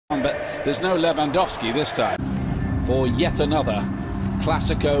But there's no Lewandoski this time for yet another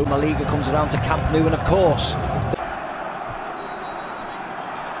Classico. La Liga comes around to Camp Nou, and of course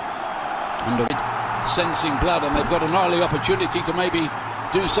under sensing blood, and they've got an early opportunity to maybe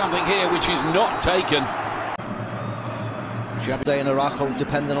do something here, which is not taken. Day in Arajo,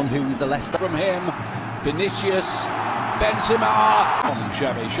 depending on who the left from him. Vinicius, Benzema.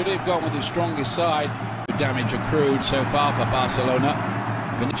 Xavi should have gone with his strongest side. Damage accrued so far for Barcelona.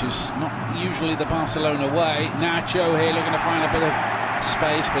 Vinicius not usually the Barcelona way. Nacho here looking to find a bit of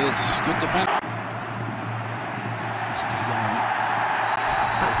space, but it's good defense. It's too young.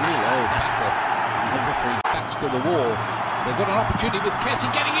 It's a real old battle. Number 3 backs to the wall. They've got an opportunity with Kessie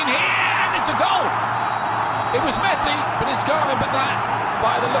getting in here, and it's a goal. It was messy, but it's gone. But that,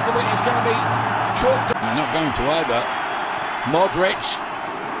 by the look of it, is going to be chalked. They're not going to either. Modric,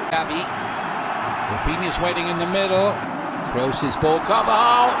 Gabi, Rafinha's waiting in the middle. Kroos's ball,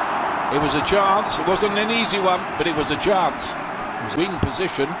 Carvajal. It was a chance. It wasn't an easy one, but it was a chance. It was wing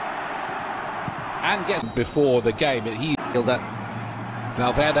position, and gets before the game. He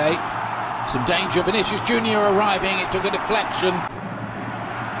Valverde, some danger. Vinicius Junior arriving. It took a deflection.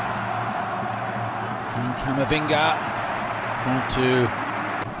 Camavinga trying to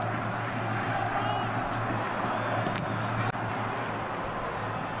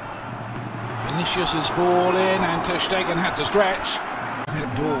Vinicius's ball in, and Ter Stegen had to stretch.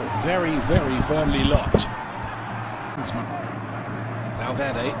 The door very, very firmly locked.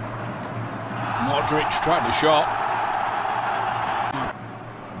 Valverde, Modric tried a shot,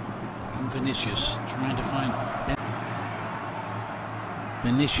 and Vinicius trying to find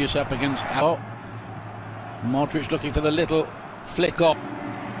Vinicius up against Modric looking for the little flick off.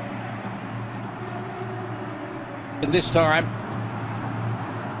 And this time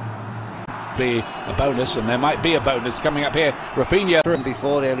be a bonus, and there might be a bonus coming up here. Rafinha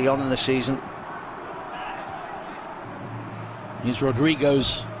before early on in the season. Here's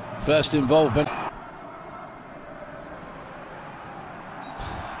Rodrigo's first involvement.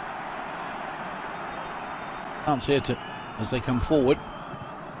 Chance here to as they come forward,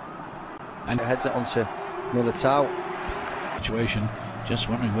 and heads it onto null. Situation. Just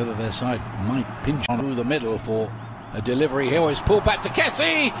wondering whether their side might pinch on through the middle for a delivery here. It's pulled back to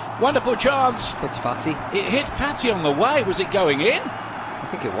Kessie. Wonderful chance. It's Fati. It hit Fati on the way. Was it going in? I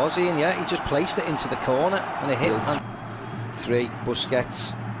think it was, Ian. Yeah, he just placed it into the corner and it hit. 3.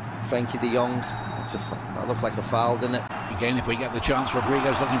 Busquets, Frankie de Jong. That looked like a foul, didn't it? Again, if we get the chance,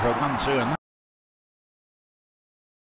 Rodrigo's looking for a 1-2, and